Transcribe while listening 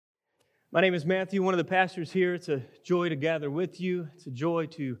My name is Matthew, one of the pastors here. It's a joy to gather with you. It's a joy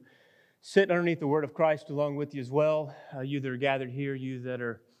to sit underneath the Word of Christ along with you as well. You that are gathered here, you that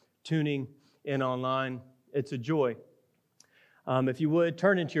are tuning in online, it's a joy. If you would,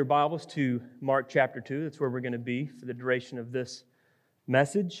 turn into your Bibles to Mark chapter 2. That's where we're going to be for the duration of this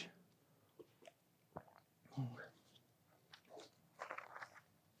message.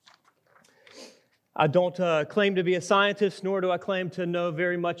 I don't claim to be a scientist, nor do I claim to know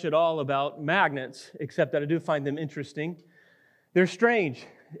very much at all about magnets, except that I do find them interesting. They're strange.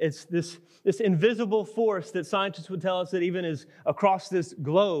 It's this invisible force that scientists would tell us that even is across this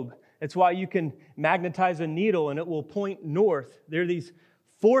globe. It's why you can magnetize a needle and it will point north. There are these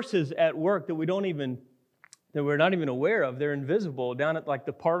forces at work that we're not even aware of. They're invisible down at like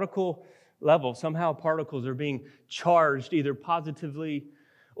the particle level. Somehow particles are being charged either positively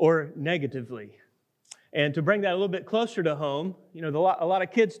or negatively. And to bring that a little bit closer to home, a lot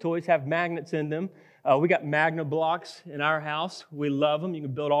of kids' toys have magnets in them. We got Magna blocks in our house. We love them. You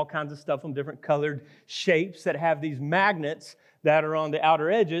can build all kinds of stuff from different colored shapes that have these magnets that are on the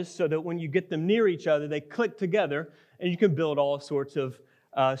outer edges so that when you get them near each other, they click together and you can build all sorts of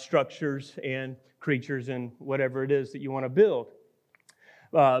structures and creatures and whatever it is that you want to build.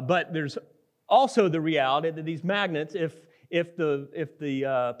 But there's also the reality that these magnets, if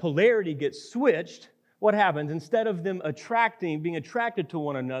the polarity gets switched, what happens? Instead of them being attracted to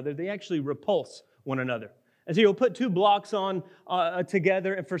one another, they actually repulse one another. And so you'll put two blocks on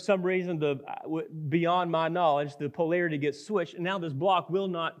together, and for some reason, beyond my knowledge, the polarity gets switched, and now this block will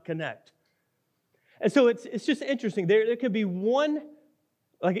not connect. And so it's just interesting. There could be one,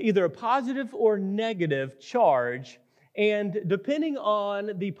 like either a positive or negative charge, and depending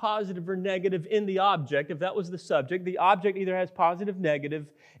on the positive or negative in the object, if that was the subject, the object either has positive, negative.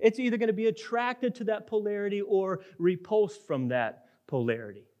 It's either going to be attracted to that polarity or repulsed from that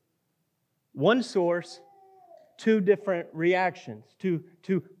polarity. One source, two different reactions, two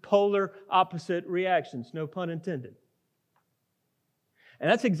polar opposite reactions, no pun intended. And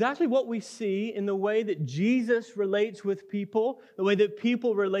that's exactly what we see in the way that Jesus relates with people, the way that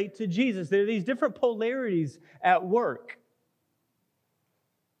people relate to Jesus. There are these different polarities at work.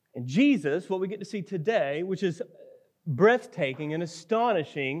 And Jesus, what we get to see today, which is breathtaking and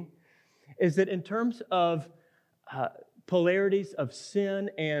astonishing, is that in terms of polarities of sin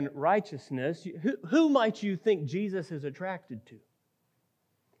and righteousness, who might you think Jesus is attracted to?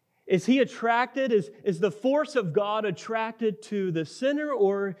 Is he attracted? Is the force of God attracted to the sinner,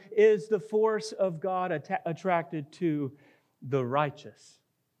 or is the force of God attracted to the righteous?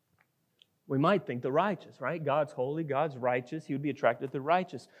 We might think the righteous, right? God's holy, God's righteous. He would be attracted to the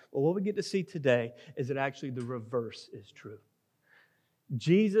righteous. Well, what we get to see today is that actually the reverse is true.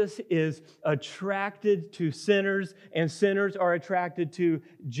 Jesus is attracted to sinners, and sinners are attracted to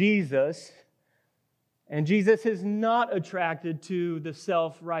Jesus. And Jesus is not attracted to the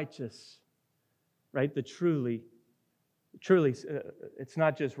self-righteous, right? The truly, it's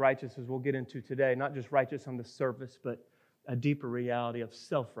not just righteous, as we'll get into today, not just righteous on the surface, but a deeper reality of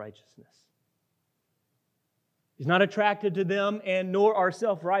self-righteousness. He's not attracted to them, and nor are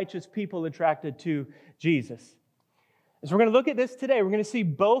self-righteous people attracted to Jesus. And so we're going to look at this today. We're going to see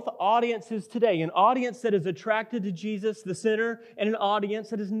both audiences today. An audience that is attracted to Jesus, the sinner, and an audience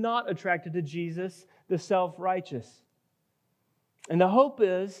that is not attracted to Jesus, the self-righteous. And the hope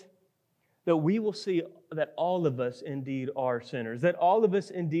is that we will see that all of us indeed are sinners, that all of us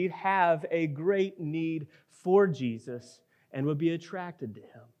indeed have a great need for Jesus and would be attracted to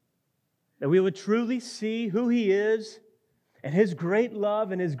Him. That we would truly see who He is and His great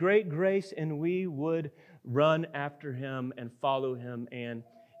love and His great grace, and we would run after Him and follow Him and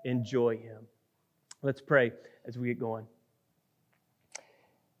enjoy Him. Let's pray as we get going.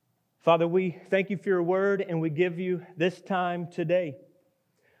 Father, we thank You for Your word, and we give You this time today.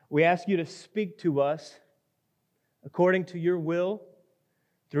 We ask You to speak to us according to Your will,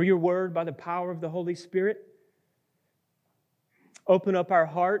 through Your word, by the power of the Holy Spirit. Open up our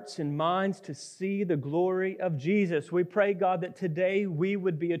hearts and minds to see the glory of Jesus. We pray, God, that today we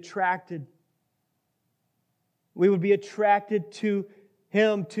would be attracted. We would be attracted to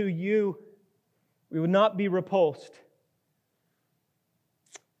Him, to You. We would not be repulsed.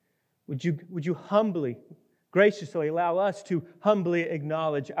 Would you humbly, graciously allow us to humbly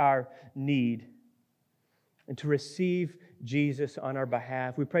acknowledge our need and to receive Jesus on our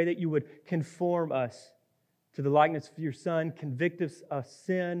behalf? We pray that You would conform us to the likeness of Your Son, convict us of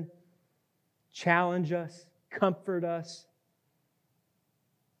sin, challenge us, comfort us.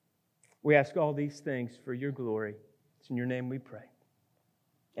 We ask all these things for Your glory. It's in Your name we pray.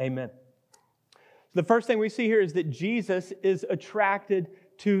 Amen. The first thing we see here is that Jesus is attracted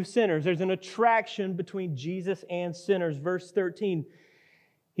to sinners. There's an attraction between Jesus and sinners. Verse 13,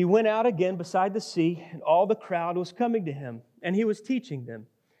 he went out again beside the sea, and all the crowd was coming to him, and he was teaching them.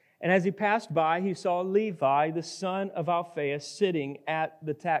 And as he passed by, he saw Levi, the son of Alphaeus, sitting at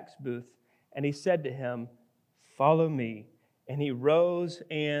the tax booth. And he said to him, "Follow me." And he rose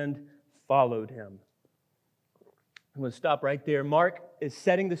and followed him. I'm going to stop right there. Mark is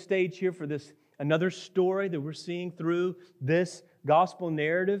setting the stage here for this another story that we're seeing through this gospel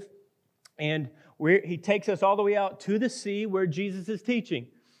narrative. And he takes us all the way out to the sea where Jesus is teaching.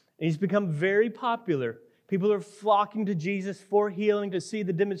 And he's become very popular. People are flocking to Jesus for healing, to see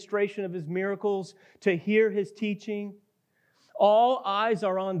the demonstration of his miracles, to hear his teaching. All eyes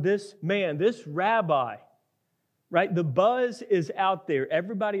are on this man, this rabbi, right? The buzz is out there.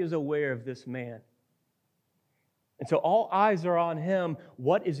 Everybody is aware of this man. And so all eyes are on him.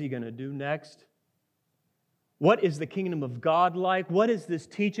 What is he going to do next? What is the kingdom of God like? What is this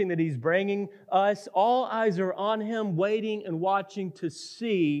teaching that he's bringing us? All eyes are on him, waiting and watching to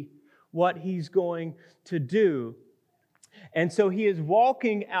see what he's going to do. And so he is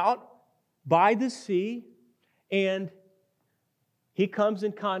walking out by the sea, and he comes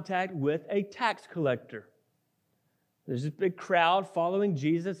in contact with a tax collector. There's this big crowd following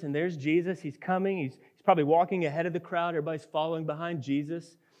Jesus, and there's Jesus. He's coming. He's probably walking ahead of the crowd. Everybody's following behind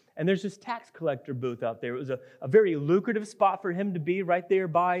Jesus. And there's this tax collector booth out there. It was a very lucrative spot for him to be right there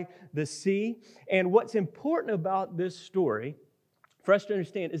by the sea. And what's important about this story for us to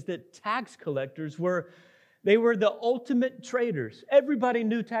understand is that tax collectors were the ultimate traders. Everybody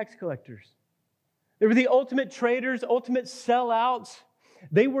knew tax collectors. They were the ultimate traders, ultimate sellouts.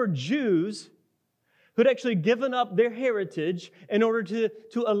 They were Jews who'd actually given up their heritage in order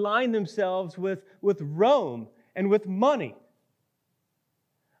to align themselves with Rome and with money.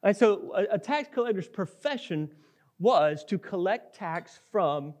 And so a tax collector's profession was to collect tax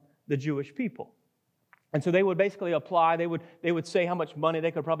from the Jewish people. And so they would basically apply, they would say how much money they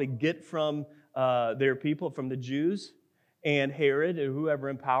could probably get from their people, from the Jews, and Herod or whoever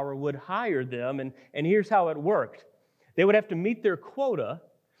in power would hire them. And here's how it worked. They would have to meet their quota,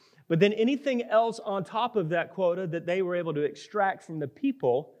 but then anything else on top of that quota that they were able to extract from the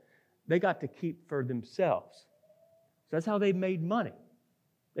people, they got to keep for themselves. So that's how they made money.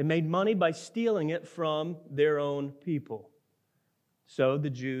 They made money by stealing it from their own people. So the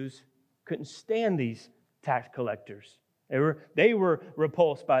Jews couldn't stand these tax collectors. They were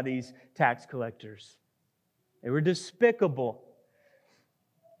repulsed by these tax collectors. They were despicable.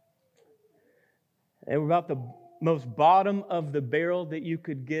 They were about the most bottom of the barrel that you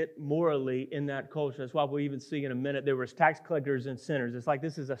could get morally in that culture. That's why we'll even see in a minute there was tax collectors and sinners. It's like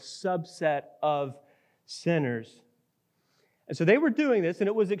this is a subset of sinners. And so they were doing this, and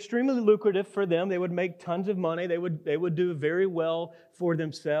it was extremely lucrative for them. They would make tons of money. They would do very well for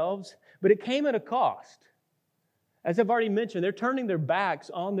themselves. But it came at a cost. As I've already mentioned, they're turning their backs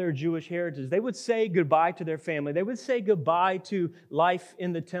on their Jewish heritage. They would say goodbye to their family. They would say goodbye to life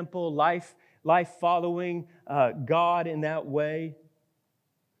in the temple, life following God in that way.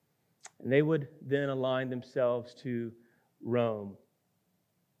 And they would then align themselves to Rome.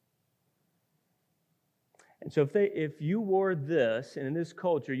 And so if you wore this, and in this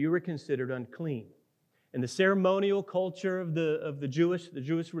culture, you were considered unclean. In the ceremonial culture of the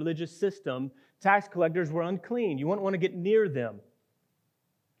Jewish religious system, tax collectors were unclean. You wouldn't want to get near them.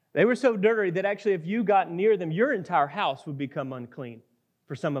 They were so dirty that actually if you got near them, your entire house would become unclean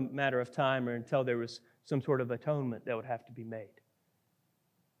for some matter of time or until there was some sort of atonement that would have to be made.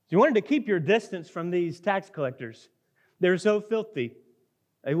 So you wanted to keep your distance from these tax collectors. They're so filthy.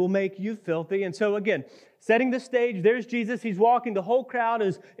 They will make you filthy. And so again, setting the stage, there's Jesus. He's walking. The whole crowd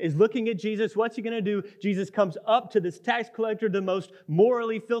is looking at Jesus. What's he going to do? Jesus comes up to this tax collector, the most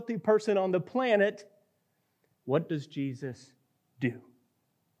morally filthy person on the planet. What does Jesus do?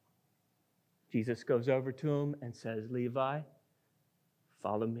 Jesus goes over to him and says, "Levi,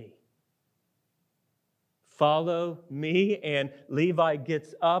 follow me." Follow me. And Levi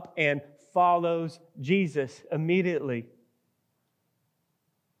gets up and follows Jesus immediately.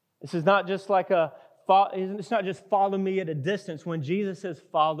 This is not just it's not just follow me at a distance. When Jesus says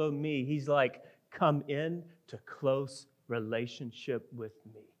follow me, he's like, come in to close relationship with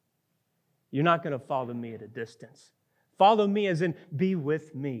me. You're not going to follow me at a distance. Follow me as in be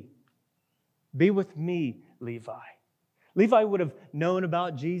with me. Be with me, Levi. Levi would have known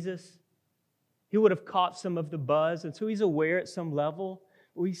about Jesus. He would have caught some of the buzz, and so he's aware at some level.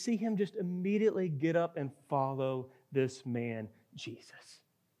 We see him just immediately get up and follow this man, Jesus.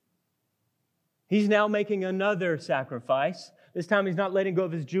 He's now making another sacrifice. This time he's not letting go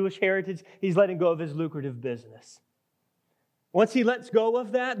of his Jewish heritage. He's letting go of his lucrative business. Once he lets go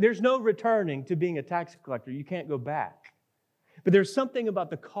of that, there's no returning to being a tax collector. You can't go back. But there's something about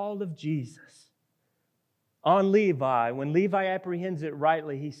the call of Jesus on Levi. When Levi apprehends it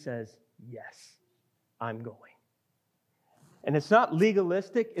rightly, he says, yes, I'm going. And it's not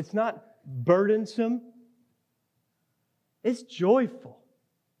legalistic. It's not burdensome. It's joyful.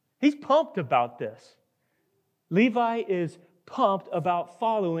 He's pumped about this. Levi is pumped about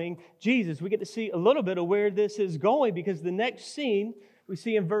following Jesus. We get to see a little bit of where this is going because the next scene we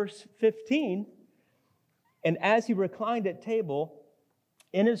see in verse 15, and as he reclined at table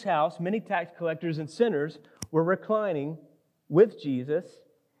in his house, many tax collectors and sinners were reclining with Jesus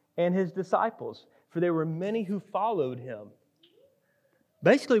and his disciples, for there were many who followed him.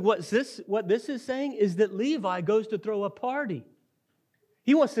 Basically, what this is saying is that Levi goes to throw a party.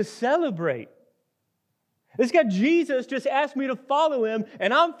 He wants to celebrate. This guy Jesus just asked me to follow him,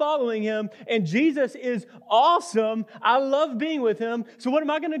 and I'm following him, and Jesus is awesome. I love being with him. So what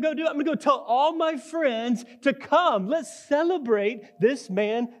am I going to go do? I'm going to go tell all my friends to come. Let's celebrate this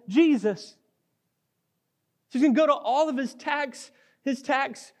man, Jesus. So he's going to go to all of his tax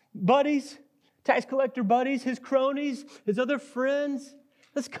buddies, tax collector buddies, his cronies, his other friends.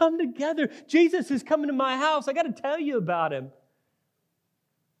 Let's come together. Jesus is coming to my house. I got to tell you about him.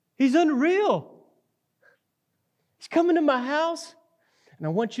 He's unreal. He's coming to my house, and I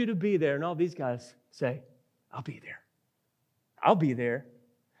want you to be there. And all these guys say, I'll be there. I'll be there.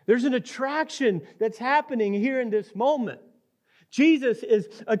 There's an attraction that's happening here in this moment. Jesus is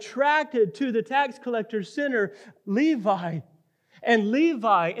attracted to the tax collector sinner, Levi. And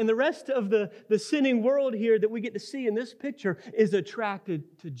Levi and the rest of the sinning world here that we get to see in this picture is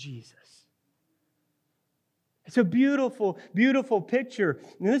attracted to Jesus. It's a beautiful, beautiful picture.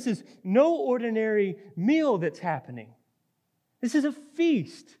 And this is no ordinary meal that's happening. This is a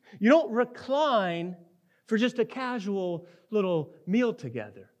feast. You don't recline for just a casual little meal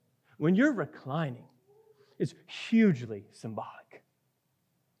together. When you're reclining, it's hugely symbolic.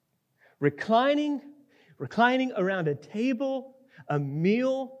 Reclining around a table, a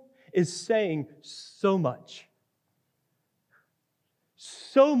meal, is saying so much.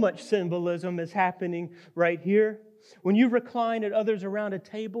 So much symbolism is happening right here. When you recline at others around a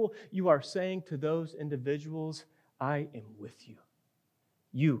table, you are saying to those individuals, I am with you.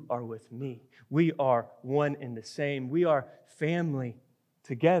 You are with me. We are one and the same. We are family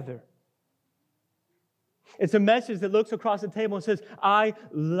together. It's a message that looks across the table and says, I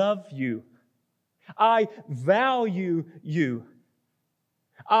love you. I value you.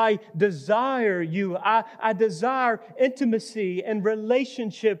 I desire you. I desire intimacy and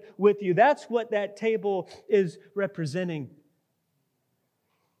relationship with you. That's what that table is representing.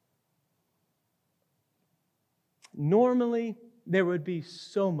 Normally, there would be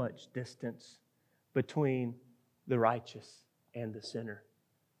so much distance between the righteous and the sinner.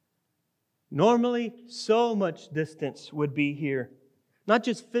 Normally, so much distance would be here. Not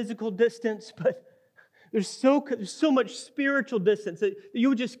just physical distance, but there's so much spiritual distance that you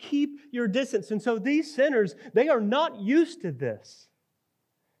would just keep your distance. And so these sinners, they are not used to this.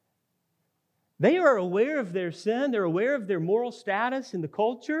 They are aware of their sin. They're aware of their moral status in the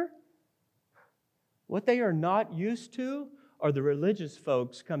culture. What they are not used to are the religious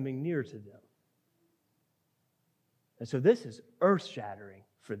folks coming near to them. And so this is earth-shattering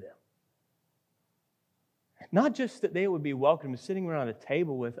for them. Not just that they would be welcome to sitting around a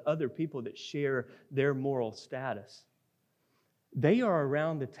table with other people that share their moral status. They are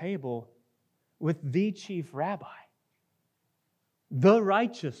around the table with the chief rabbi. The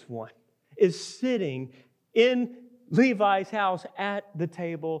righteous one is sitting in Levi's house at the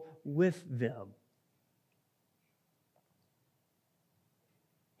table with them.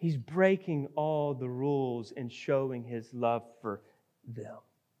 He's breaking all the rules and showing his love for them.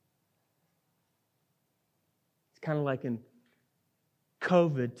 Kind of like in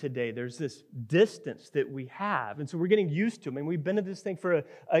COVID today, there's this distance that we have. And so we're getting used to it. I mean, we've been in this thing for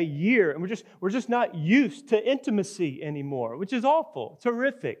a year, and we're just not used to intimacy anymore, which is awful. It's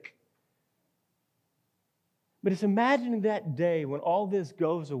horrific. But it's imagining that day when all this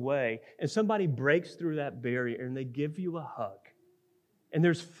goes away and somebody breaks through that barrier and they give you a hug. And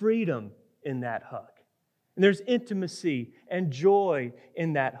there's freedom in that hug. And there's intimacy and joy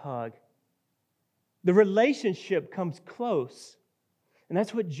in that hug. The relationship comes close. And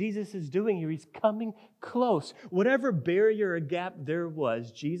that's what Jesus is doing here. He's coming close. Whatever barrier or gap there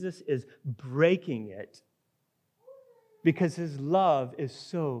was, Jesus is breaking it because his love is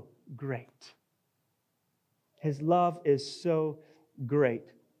so great. His love is so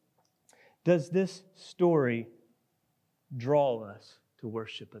great. Does this story draw us to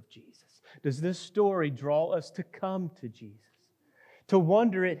worship of Jesus? Does this story draw us to come to Jesus? to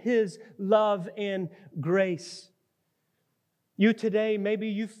wonder at His love and grace. You today, maybe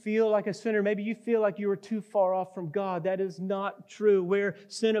you feel like a sinner. Maybe you feel like you are too far off from God. That is not true. Where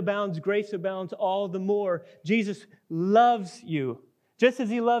sin abounds, grace abounds all the more. Jesus loves you. Just as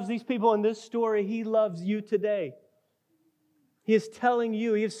He loves these people in this story, He loves you today. He is telling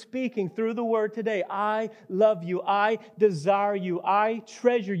you, He is speaking through the Word today. I love you. I desire you. I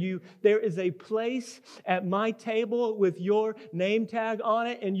treasure you. There is a place at my table with your name tag on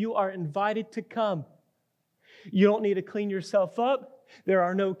it, and you are invited to come. You don't need to clean yourself up. There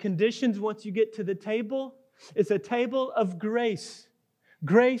are no conditions once you get to the table. It's a table of grace.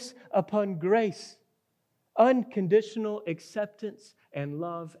 Grace upon grace. Unconditional acceptance and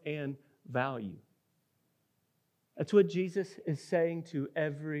love and value. That's what Jesus is saying to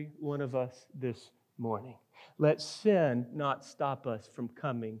every one of us this morning. Let sin not stop us from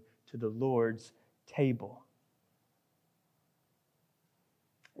coming to the Lord's table.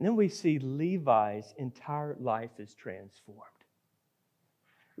 And then we see Levi's entire life is transformed.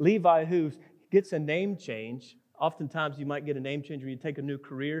 Levi, who gets a name change, oftentimes you might get a name change when you take a new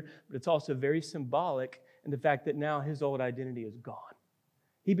career, but it's also very symbolic in the fact that now his old identity is gone.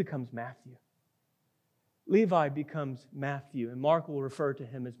 He becomes Matthew. Levi becomes Matthew, and Mark will refer to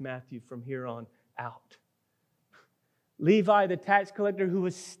him as Matthew from here on out. Levi, the tax collector who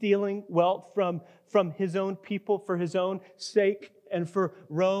was stealing wealth from his own people for his own sake and for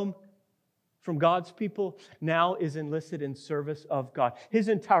Rome, from God's people, now is enlisted in service of God. His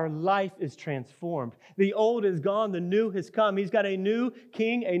entire life is transformed. The old is gone, the new has come. He's got a new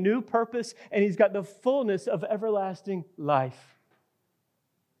king, a new purpose, and he's got the fullness of everlasting life.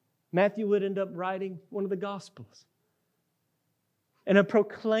 Matthew would end up writing one of the Gospels and a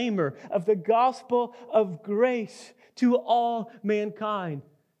proclaimer of the gospel of grace to all mankind.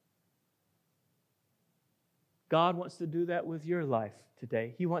 God wants to do that with your life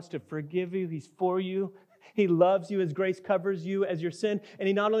today. He wants to forgive you. He's for you. He loves you. His grace covers you as your sin. And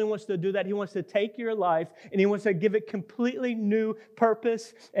He not only wants to do that, He wants to take your life and He wants to give it completely new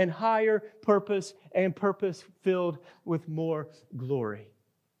purpose and higher purpose and purpose filled with more glory.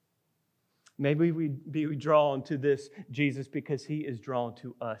 Maybe we be drawn to this Jesus because He is drawn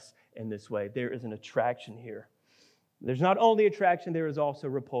to us in this way. There is an attraction here. There's not only attraction, there is also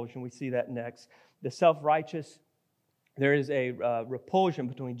repulsion. We see that next. The self-righteous, there is a repulsion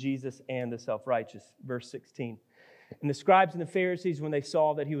between Jesus and the self-righteous. Verse 16. And the scribes and the Pharisees, when they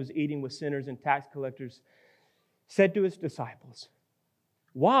saw that He was eating with sinners and tax collectors, said to His disciples,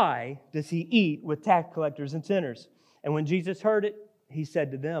 "Why does He eat with tax collectors and sinners?" And when Jesus heard it, He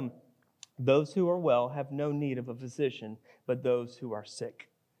said to them, "Those who are well have no need of a physician, but those who are sick.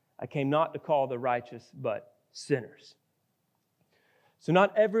 I came not to call the righteous, but sinners." So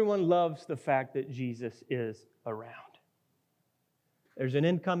not everyone loves the fact that Jesus is around. There's an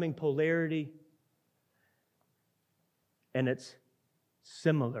incoming polarity, and it's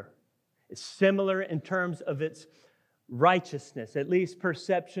similar. It's similar in terms of its righteousness, at least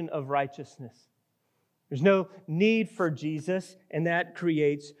perception of righteousness. There's no need for Jesus, and that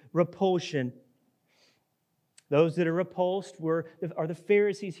creates repulsion. Those that are repulsed are the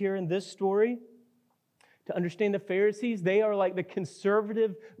Pharisees here in this story. To understand the Pharisees, they are like the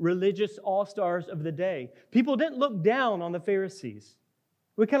conservative religious all-stars of the day. People didn't look down on the Pharisees.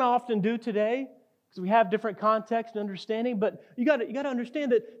 We kind of often do today because we have different context and understanding, but you got to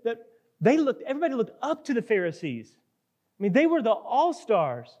understand that everybody looked up to the Pharisees. I mean, they were the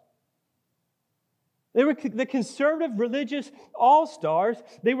all-stars. They were the conservative religious all-stars.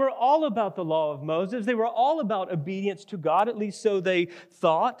 They were all about the law of Moses. They were all about obedience to God, at least so they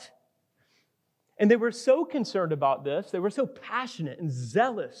thought. And they were so concerned about this, they were so passionate and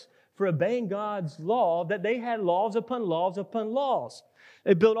zealous for obeying God's law that they had laws upon laws upon laws.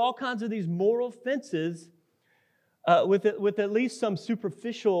 They built all kinds of these moral fences with at least some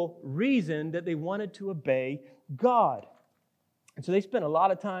superficial reason that they wanted to obey God. And so they spent a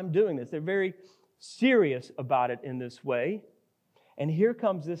lot of time doing this. They're very serious about it in this way. And here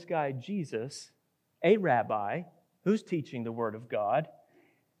comes this guy, Jesus, a rabbi, who's teaching the Word of God.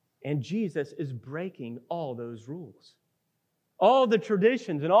 And Jesus is breaking all those rules. All the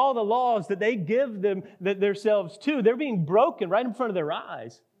traditions and all the laws that they give themselves to, they're being broken right in front of their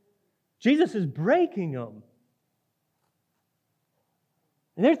eyes. Jesus is breaking them.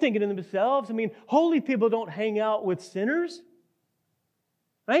 And they're thinking to themselves, I mean, holy people don't hang out with sinners.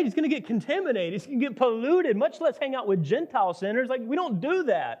 Right? He's going to get contaminated. He's going to get polluted, much less hang out with Gentile sinners. Like, we don't do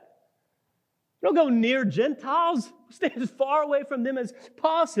that. We don't go near Gentiles. We stay as far away from them as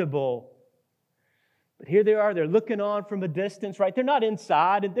possible. But here they are, they're looking on from a distance, right? They're not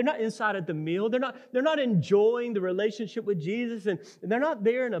inside, and they're not inside at the meal. They're not enjoying the relationship with Jesus, and they're not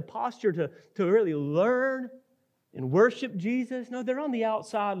there in a posture to really learn and worship Jesus. No, they're on the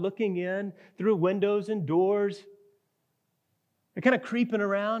outside looking in through windows and doors. They're kind of creeping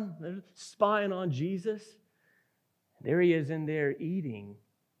around. They're spying on Jesus. There he is in there eating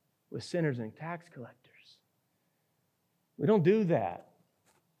with sinners and tax collectors. We don't do that.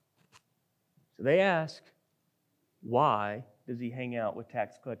 So they ask, why does he hang out with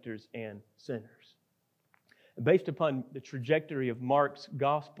tax collectors and sinners? And based upon the trajectory of Mark's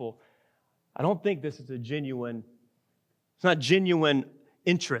gospel, I don't think this is it's not genuine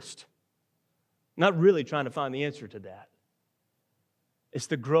interest. I'm not really trying to find the answer to that. It's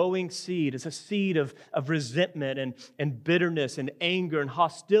the growing seed. It's a seed of resentment and bitterness and anger and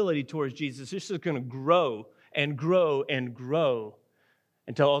hostility towards Jesus. This is going to grow and grow and grow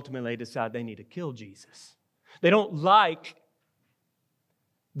until ultimately they decide they need to kill Jesus. They don't like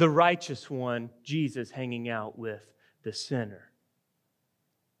the righteous one, Jesus, hanging out with the sinner.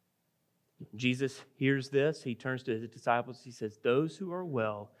 Jesus hears this. He turns to his disciples. He says, "Those who are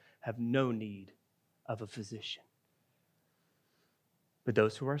well have no need of a physician, but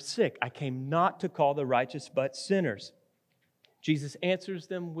those who are sick. I came not to call the righteous, but sinners." Jesus answers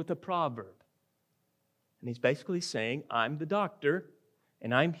them with a proverb. And he's basically saying, I'm the doctor,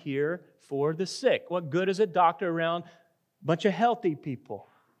 and I'm here for the sick. What good is a doctor around a bunch of healthy people?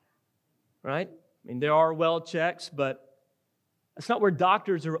 Right? I mean, there are well checks, but that's not where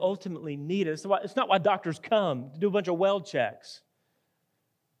doctors are ultimately needed. It's not why doctors come, to do a bunch of well checks.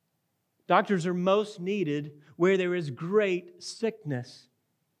 Doctors are most needed where there is great sickness.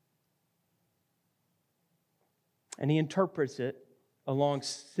 And he interprets it along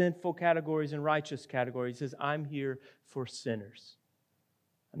sinful categories and righteous categories. He says, I'm here for sinners.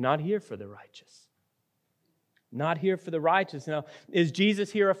 I'm not here for the righteous. Not here for the righteous. Now, is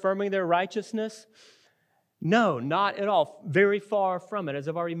Jesus here affirming their righteousness? No, not at all. Very far from it. As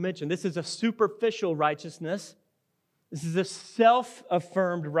I've already mentioned, this is a superficial righteousness. This is a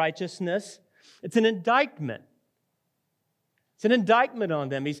self-affirmed righteousness. It's an indictment. It's an indictment on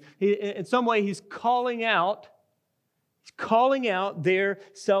them. In some way, he's calling out their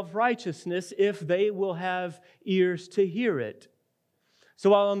self-righteousness if they will have ears to hear it. So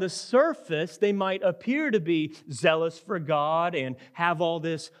while on the surface they might appear to be zealous for God and have all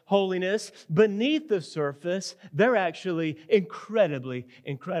this holiness, beneath the surface, they're actually incredibly,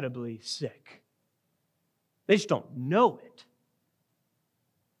 incredibly sick. They just don't know it.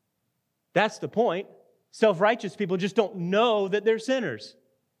 That's the point. Self-righteous people just don't know that they're sinners.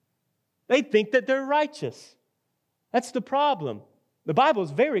 They think that they're righteous. That's the problem. The Bible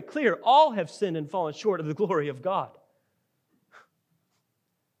is very clear. All have sinned and fallen short of the glory of God.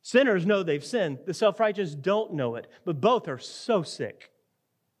 Sinners know they've sinned. The self-righteous don't know it. But both are so sick.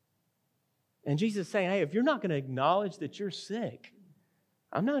 And Jesus is saying, hey, if you're not going to acknowledge that you're sick,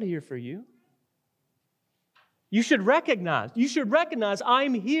 I'm not here for you. You should recognize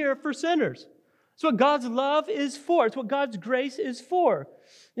I'm here for sinners. It's what God's love is for. It's what God's grace is for.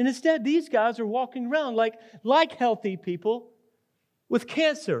 And instead, these guys are walking around like healthy people with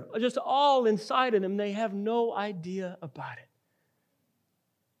cancer, just all inside of them. They have no idea about it.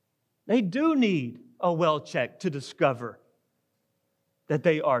 They do need a well check to discover that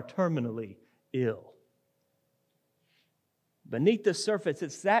they are terminally ill. Beneath the surface,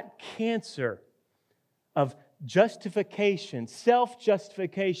 it's that cancer of justification,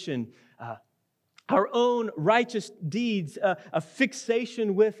 self-justification, our own righteous deeds, a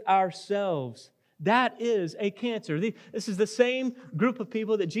fixation with ourselves. That is a cancer. This is the same group of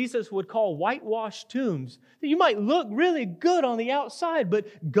people that Jesus would call whitewashed tombs. You might look really good on the outside, but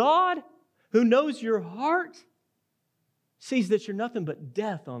God, who knows your heart, sees that you're nothing but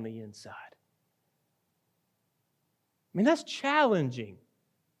death on the inside. I mean, that's challenging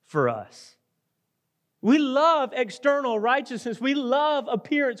for us. We love external righteousness. We love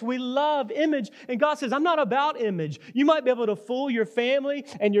appearance. We love image. And God says, I'm not about image. You might be able to fool your family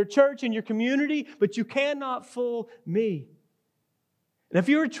and your church and your community, but you cannot fool me. And if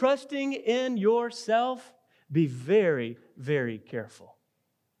you're trusting in yourself, be very, very careful,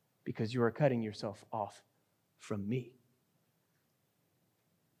 because you are cutting yourself off from me.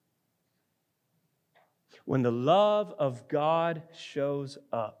 When the love of God shows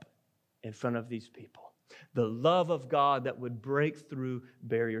up in front of these people, the love of God that would break through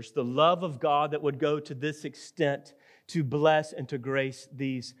barriers, the love of God that would go to this extent to bless and to grace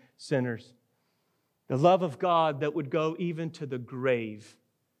these sinners, the love of God that would go even to the grave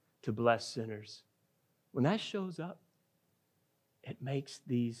to bless sinners. When that shows up, it makes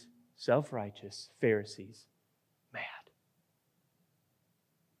these self-righteous Pharisees mad.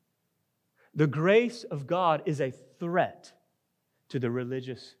 The grace of God is a threat to the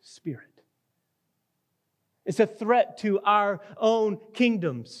religious spirit. It's a threat to our own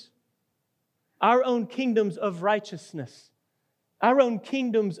kingdoms of righteousness, our own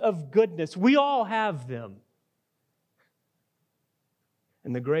kingdoms of goodness. We all have them.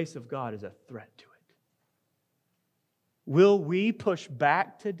 And the grace of God is a threat to it. Will we push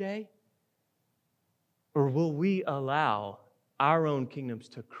back today? Or will we allow our own kingdoms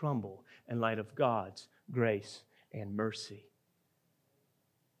to crumble in light of God's grace and mercy?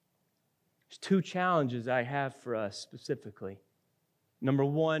 There's two challenges I have for us specifically. Number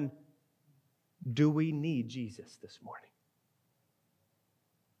one, do we need Jesus this morning?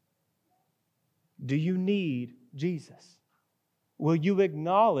 Do you need Jesus? Will you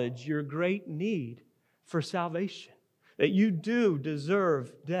acknowledge your great need for salvation? That you do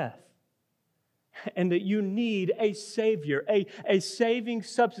deserve death. And that you need a Savior, a saving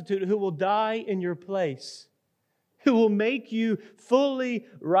substitute who will die in your place, who will make you fully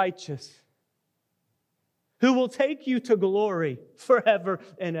righteous, who will take you to glory forever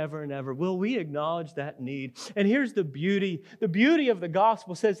and ever and ever. Will we acknowledge that need? And here's the beauty. The beauty of the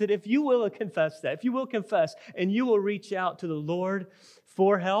gospel says that if you will confess that, if you will confess and you will reach out to the Lord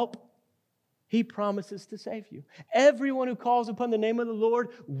for help, He promises to save you. Everyone who calls upon the name of the Lord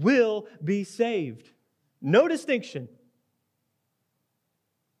will be saved. No distinction.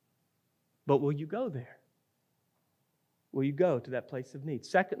 But will you go there? Will you go to that place of need?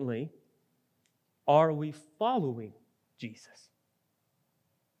 Secondly, are we following Jesus?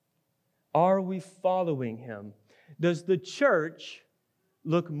 Are we following Him? Does the church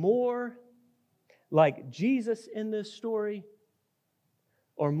look more like Jesus in this story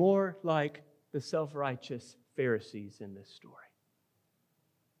or more like the self-righteous Pharisees in this story?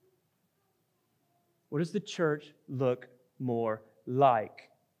 What does the church look more like?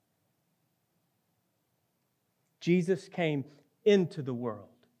 Jesus came into the world.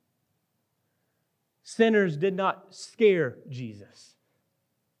 Sinners did not scare Jesus.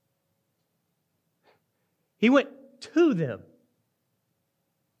 He went to them.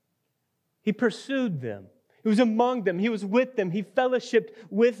 He pursued them. He was among them. He was with them. He fellowshiped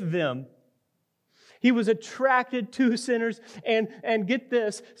with them. He was attracted to sinners. And get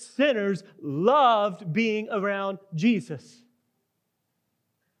this, sinners loved being around Jesus.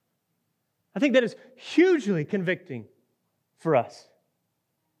 I think that is hugely convicting for us.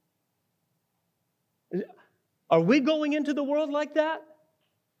 Are we going into the world like that?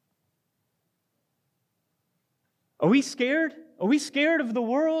 Are we scared? Are we scared of the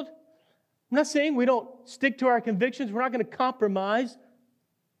world? I'm not saying we don't stick to our convictions. We're not going to compromise.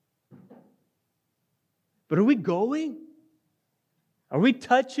 But are we going? Are we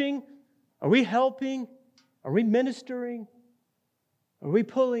touching? Are we helping? Are we ministering? Are we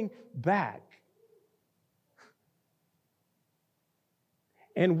pulling back?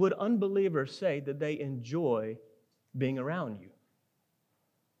 And would unbelievers say that they enjoy being around you?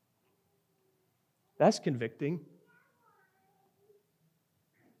 That's convicting.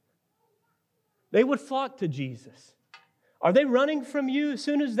 They would flock to Jesus. Are they running from you as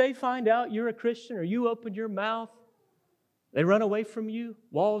soon as they find out you're a Christian or you open your mouth? They run away from you.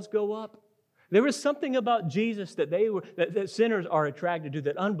 Walls go up. There is something about Jesus that sinners are attracted to,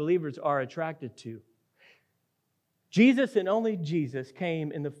 that unbelievers are attracted to. Jesus and only Jesus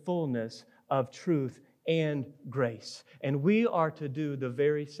came in the fullness of truth and grace. And we are to do the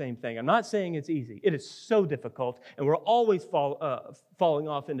very same thing. I'm not saying it's easy. It is so difficult, and we're always falling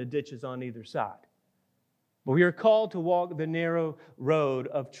off into ditches on either side. But we are called to walk the narrow road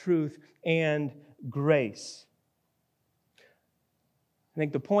of truth and grace. I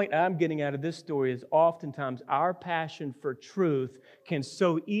think the point I'm getting out of this story is oftentimes our passion for truth can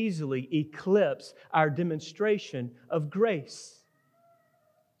so easily eclipse our demonstration of grace.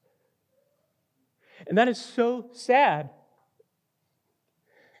 And that is so sad.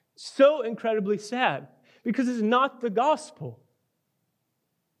 So incredibly sad. Because it's not the gospel.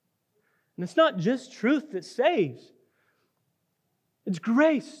 And it's not just truth that saves. It's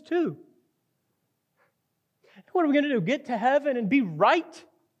grace too. What are we going to do? Get to heaven and be right?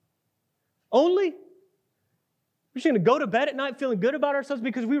 Only? We're just going to go to bed at night feeling good about ourselves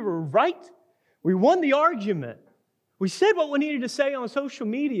because we were right? We won the argument. We said what we needed to say on social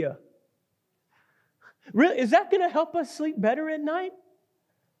media. Really, is that going to help us sleep better at night?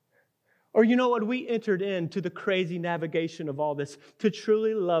 Or you know what? We entered into the crazy navigation of all this to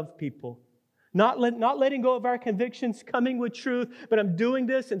truly love people. Not letting go of our convictions, coming with truth, but I'm doing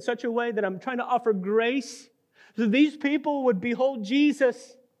this in such a way that I'm trying to offer grace so these people would behold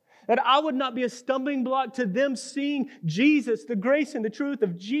Jesus, That I would not be a stumbling block to them seeing Jesus, the grace and the truth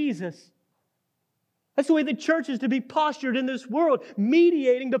of Jesus. That's the way the church is to be postured in this world,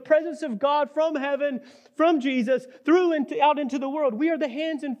 mediating the presence of God from heaven, from Jesus, out into the world. We are the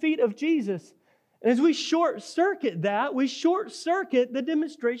hands and feet of Jesus. And as we short-circuit that, we short-circuit the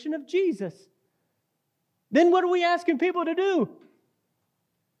demonstration of Jesus. Then what are we asking people to do?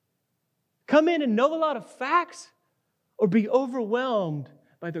 Come in and know a lot of facts, or be overwhelmed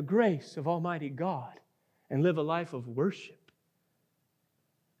by the grace of Almighty God and live a life of worship?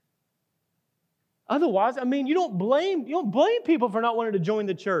 Otherwise, you don't blame people for not wanting to join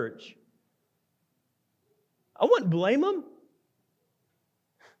the church. I wouldn't blame them.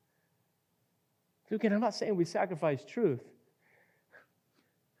 Again, I'm not saying we sacrifice truth,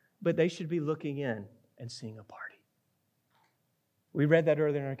 but they should be looking in and seeing a party. We read that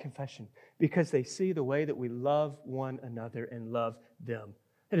earlier in our confession. Because they see the way that we love one another and love them.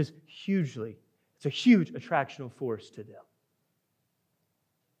 That is it's a huge attractional force to them.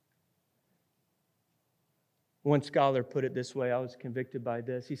 One scholar put it this way, I was convicted by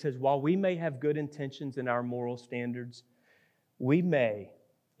this. He says, while we may have good intentions in our moral standards, we may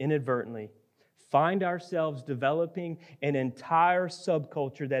inadvertently find ourselves developing an entire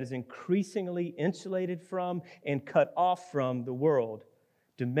subculture that is increasingly insulated from and cut off from the world,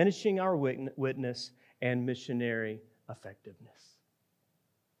 diminishing our witness and missionary effectiveness.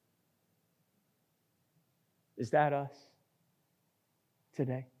 Is that us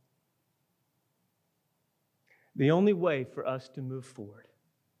today? The only way for us to move forward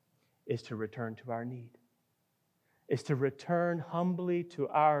is to return to our need, is to return humbly to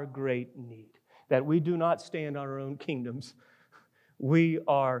our great need, that we do not stand on our own kingdoms. We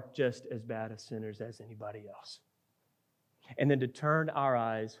are just as bad as sinners as anybody else. And then to turn our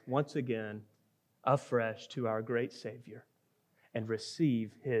eyes once again afresh to our great Savior and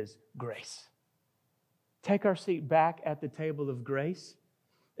receive His grace. Take our seat back at the table of grace.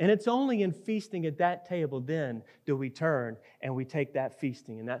 And it's only in feasting at that table then do we turn and we take that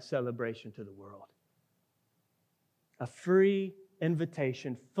feasting and that celebration to the world. A free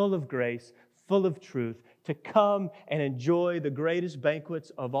invitation full of grace, full of truth, to come and enjoy the greatest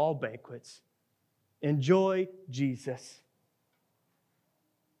banquets of all banquets. Enjoy Jesus.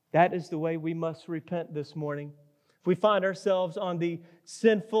 That is the way we must repent this morning. If we find ourselves on the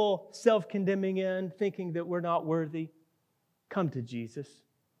sinful, self-condemning end, thinking that we're not worthy, come to Jesus.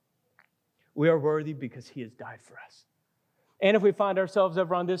 We are worthy because He has died for us. And if we find ourselves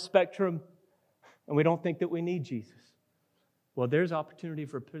over on this spectrum and we don't think that we need Jesus, well, there's opportunity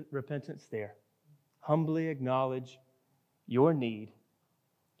for repentance there. Humbly acknowledge your need.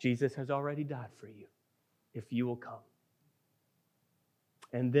 Jesus has already died for you if you will come.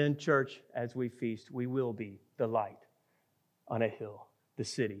 And then, church, as we feast, we will be the light on a hill, the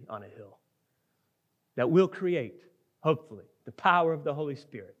city on a hill, that will create, hopefully, the power of the Holy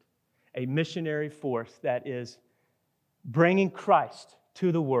Spirit, a missionary force that is bringing Christ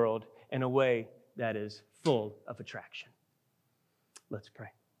to the world in a way that is full of attraction. Let's pray.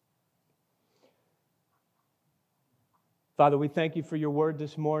 Father, we thank You for Your word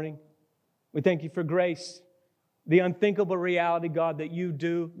this morning. We thank You for grace, the unthinkable reality, God, that You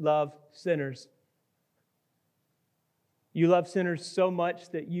do love sinners. You love sinners so much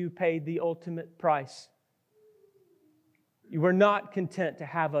that You paid the ultimate price. You were not content to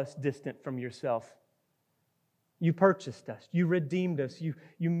have us distant from Yourself. You purchased us. You redeemed us.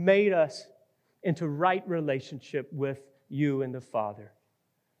 You made us into right relationship with You and the Father.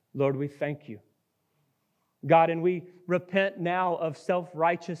 Lord, we thank You. God, and we repent now of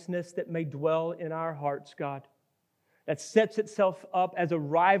self-righteousness that may dwell in our hearts, God, that sets itself up as a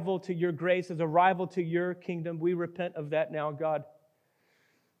rival to Your grace, as a rival to Your kingdom. We repent of that now, God.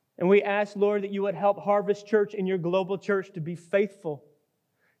 And we ask, Lord, that You would help Harvest Church and Your global church to be faithful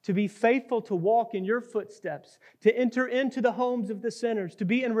to walk in Your footsteps, to enter into the homes of the sinners, to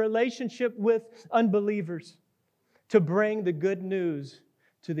be in relationship with unbelievers, to bring the good news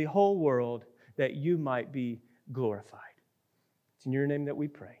to the whole world that You might be glorified. It's in Your name that we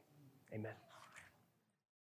pray. Amen.